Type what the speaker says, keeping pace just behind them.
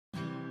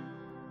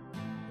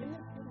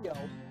video,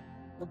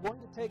 we're going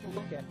to take a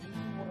look at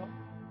engine oil,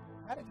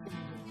 pneumatic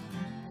changes,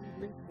 and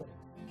grease fittings.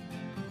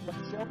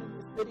 What's shown in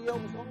this video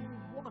is only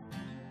one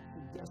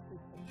suggested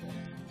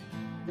approach.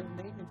 Your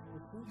maintenance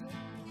procedure,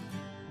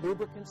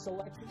 lubricant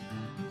selection,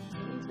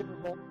 change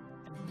interval,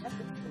 and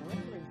method of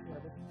rendering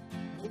service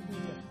may be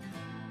different.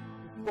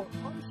 If you are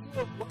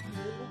unsure of what to do,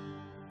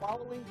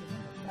 following the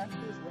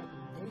manufacturer's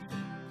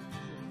recommendation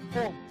is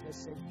always a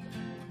safe bet.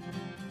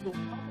 To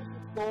accomplish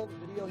this goal, the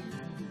video needs to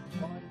be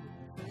designed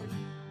with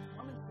authority,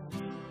 common sense,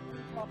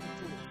 and proper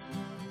tools.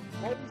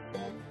 Always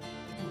said,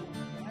 if you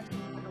want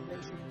matching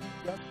information,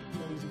 just be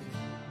lazy.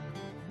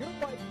 Your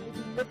bike may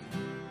be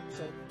different,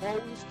 so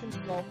always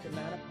consult the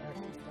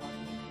manufacturer's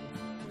documentation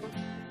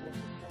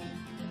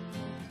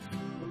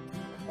or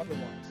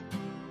otherwise.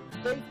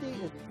 Safety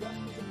is just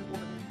as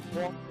important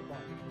off the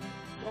bike.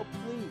 So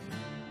please,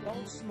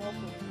 don't smoke or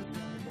use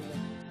the liquid.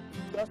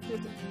 Just as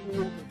it's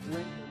cool to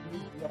drink or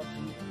use the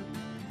alcohol.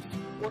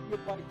 Support your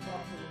bike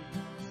properly.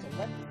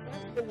 Select the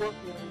sensible work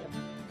area.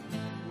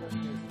 Your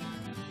safety.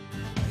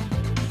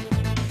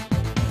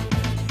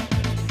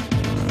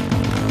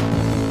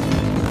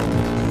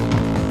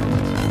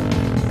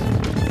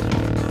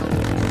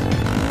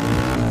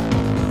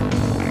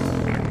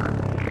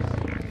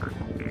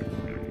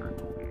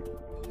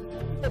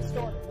 Let's get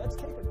started. Let's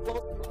take a close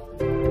look at the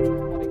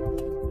bike.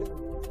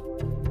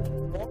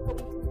 Also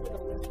include a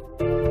list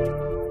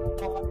of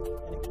costs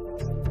and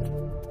expenses.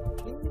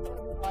 These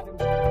are the items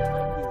that I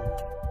use to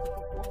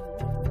perform the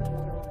routine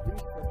oil and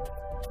grease fitting.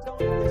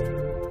 Don't listen.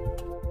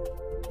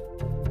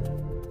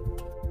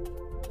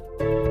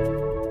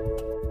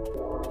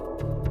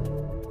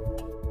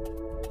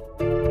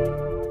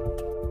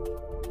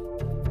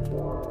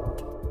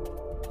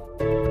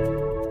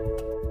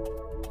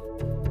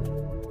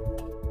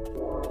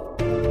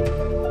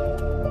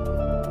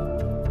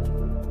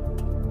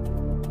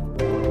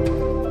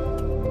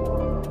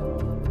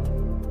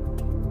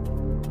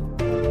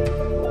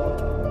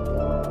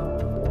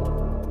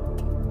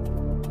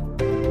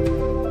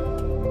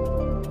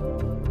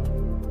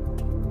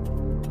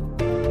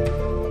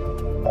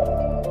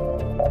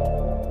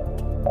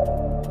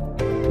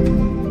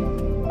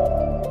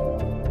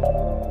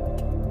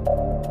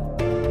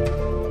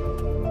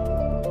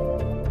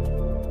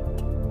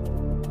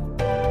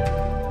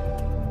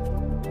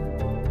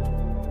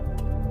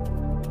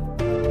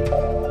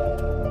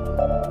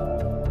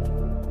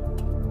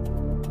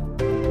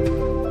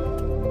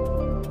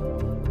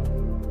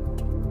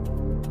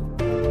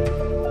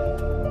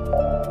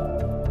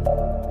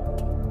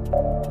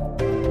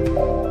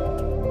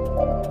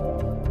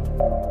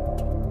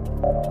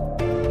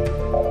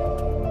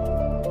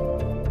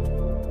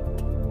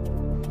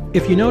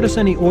 If you notice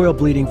any oil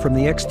bleeding from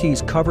the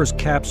XT's covers,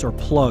 caps, or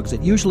plugs,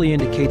 it usually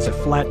indicates a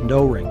flattened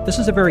O-ring. This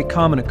is a very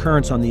common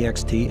occurrence on the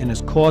XT and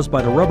is caused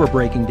by the rubber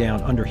breaking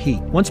down under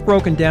heat. Once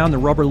broken down, the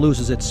rubber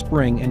loses its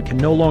spring and can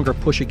no longer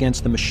push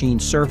against the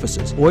machine's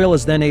surfaces. Oil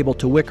is then able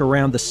to wick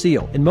around the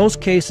seal. In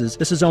most cases,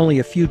 this is only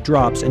a few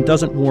drops and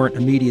doesn't warrant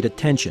immediate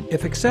attention.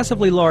 If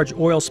excessively large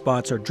oil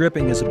spots or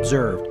dripping is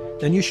observed,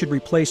 then you should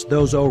replace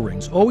those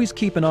O-rings. Always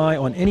keep an eye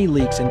on any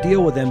leaks and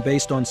deal with them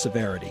based on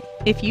severity.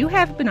 If you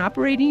have been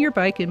operating your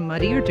bike in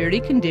muddy or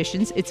dirty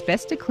conditions, it's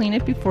best to clean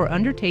it before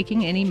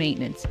undertaking any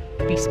maintenance.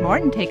 Be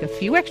smart and take a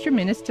few extra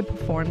minutes to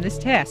perform this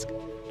task.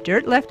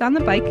 Dirt left on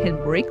the bike can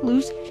break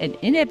loose and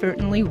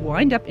inadvertently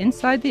wind up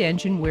inside the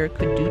engine where it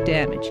could do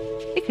damage.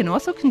 It can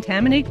also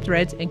contaminate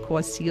threads and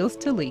cause seals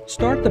to leak.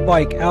 Start the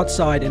bike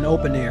outside in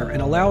open air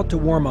and allow it to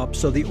warm up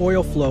so the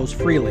oil flows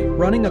freely.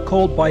 Running a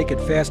cold bike at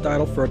fast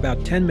idle for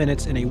about 10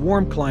 minutes in a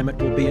warm climate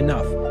will be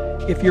enough.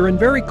 If you're in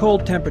very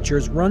cold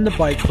temperatures, run the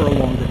bike for a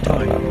longer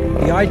time.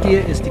 The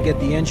idea is to get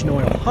the engine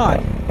oil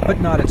hot, but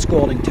not at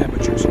scalding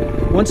temperatures.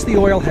 Once the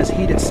oil has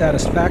heated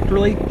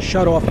satisfactorily,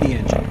 shut off the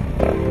engine.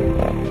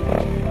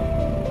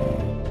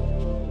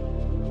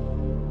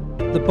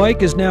 The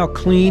bike is now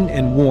clean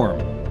and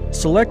warm.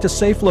 Select a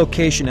safe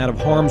location out of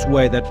harm's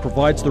way that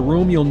provides the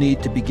room you'll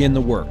need to begin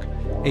the work.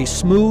 A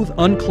smooth,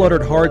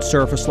 uncluttered hard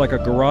surface like a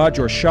garage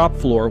or shop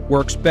floor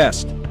works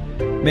best.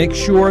 Make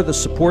sure the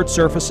support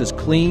surface is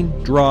clean,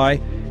 dry,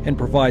 and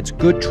provides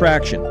good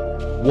traction.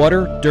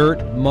 Water,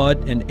 dirt,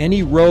 mud, and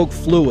any rogue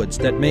fluids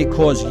that may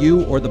cause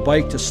you or the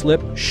bike to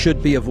slip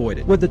should be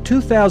avoided. With the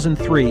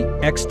 2003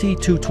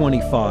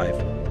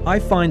 XT225, I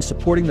find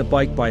supporting the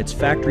bike by its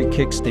factory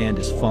kickstand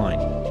is fine.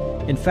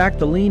 In fact,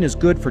 the lean is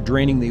good for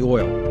draining the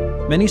oil.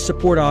 Many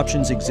support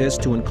options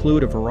exist to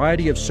include a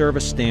variety of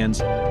service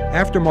stands,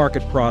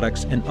 aftermarket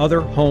products, and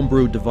other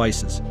home-brewed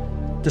devices.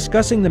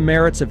 Discussing the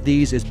merits of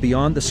these is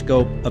beyond the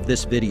scope of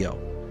this video.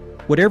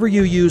 Whatever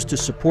you use to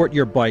support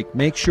your bike,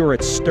 make sure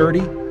it's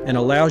sturdy and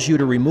allows you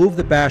to remove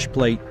the bash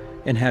plate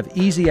and have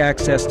easy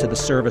access to the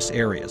service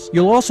areas.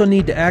 You'll also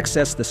need to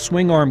access the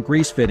swing arm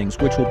grease fittings,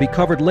 which will be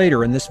covered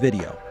later in this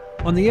video.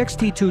 On the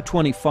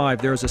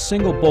XT225, there is a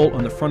single bolt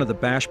on the front of the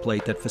bash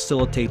plate that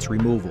facilitates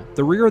removal.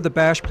 The rear of the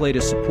bash plate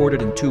is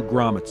supported in two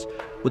grommets.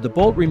 With the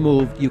bolt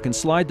removed, you can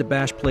slide the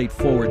bash plate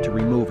forward to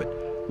remove it.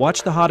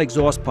 Watch the hot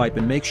exhaust pipe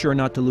and make sure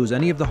not to lose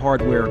any of the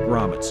hardware or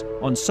grommets.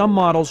 On some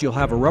models, you'll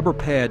have a rubber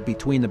pad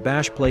between the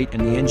bash plate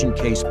and the engine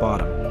case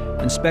bottom.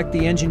 Inspect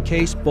the engine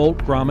case, bolt,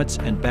 grommets,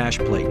 and bash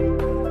plate.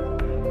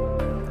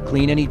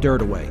 Clean any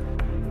dirt away.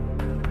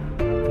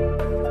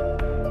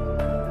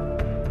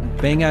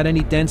 Bang out any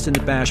dents in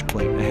the bash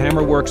plate. A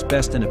hammer works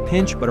best in a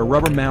pinch, but a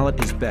rubber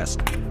mallet is best.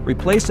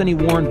 Replace any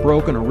worn,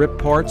 broken, or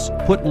ripped parts.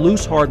 Put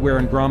loose hardware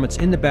and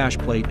grommets in the bash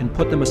plate and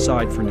put them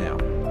aside for now.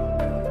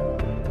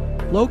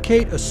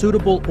 Locate a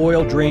suitable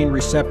oil drain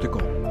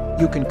receptacle.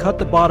 You can cut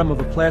the bottom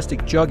of a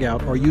plastic jug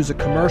out or use a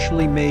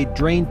commercially made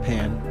drain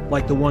pan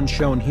like the one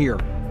shown here.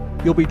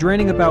 You'll be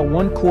draining about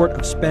 1 quart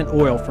of spent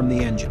oil from the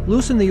engine.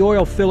 Loosen the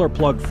oil filler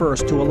plug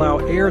first to allow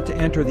air to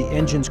enter the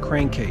engine's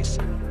crankcase.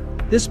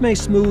 This may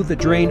smooth the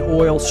drain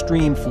oil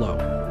stream flow.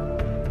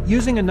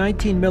 Using a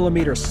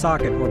 19mm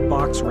socket or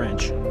box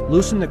wrench,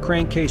 loosen the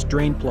crankcase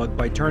drain plug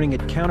by turning it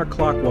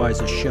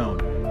counterclockwise as shown.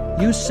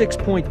 Use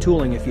 6-point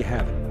tooling if you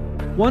have it.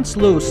 Once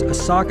loose, a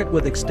socket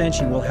with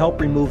extension will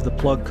help remove the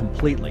plug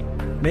completely.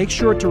 Make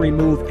sure to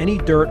remove any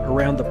dirt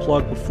around the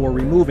plug before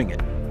removing it.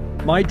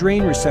 My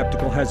drain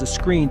receptacle has a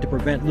screen to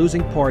prevent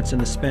losing parts in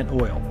the spent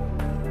oil.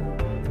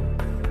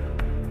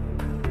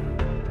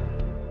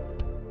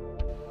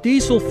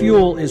 Diesel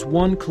fuel is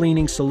one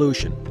cleaning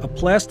solution. A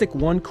plastic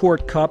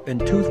 1-quart cup and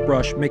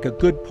toothbrush make a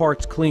good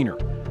parts cleaner.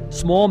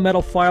 Small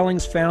metal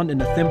filings found in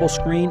the thimble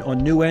screen on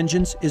new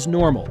engines is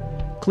normal.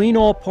 Clean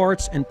all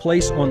parts and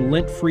place on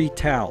lint-free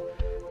towel.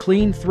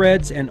 Clean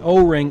threads and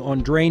O-ring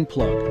on drain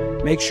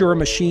plug. Make sure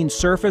machine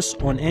surface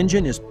on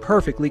engine is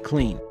perfectly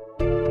clean.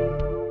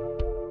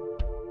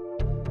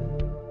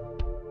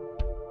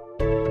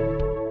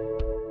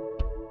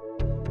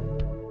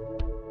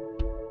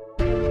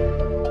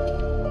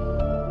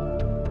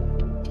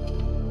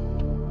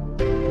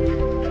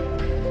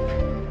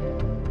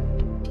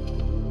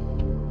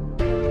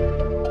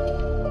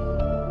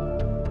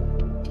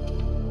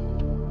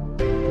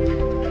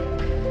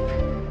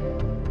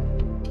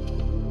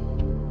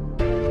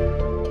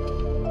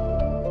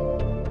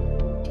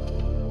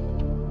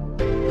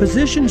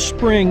 Position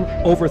spring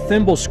over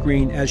thimble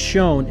screen as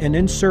shown and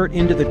insert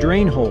into the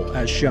drain hole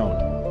as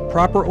shown.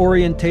 Proper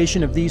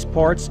orientation of these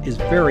parts is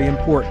very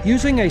important.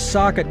 Using a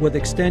socket with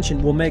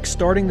extension will make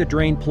starting the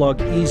drain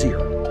plug easier.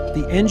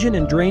 The engine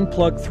and drain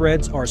plug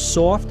threads are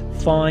soft,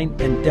 fine,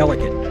 and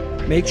delicate.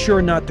 Make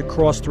sure not to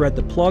cross-thread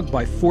the plug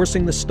by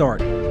forcing the start.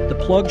 The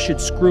plug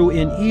should screw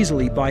in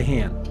easily by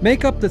hand.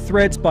 Make up the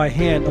threads by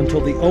hand until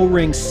the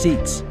O-ring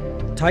seats.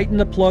 Tighten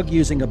the plug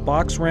using a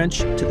box wrench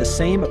to the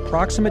same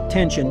approximate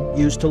tension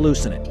used to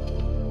loosen it.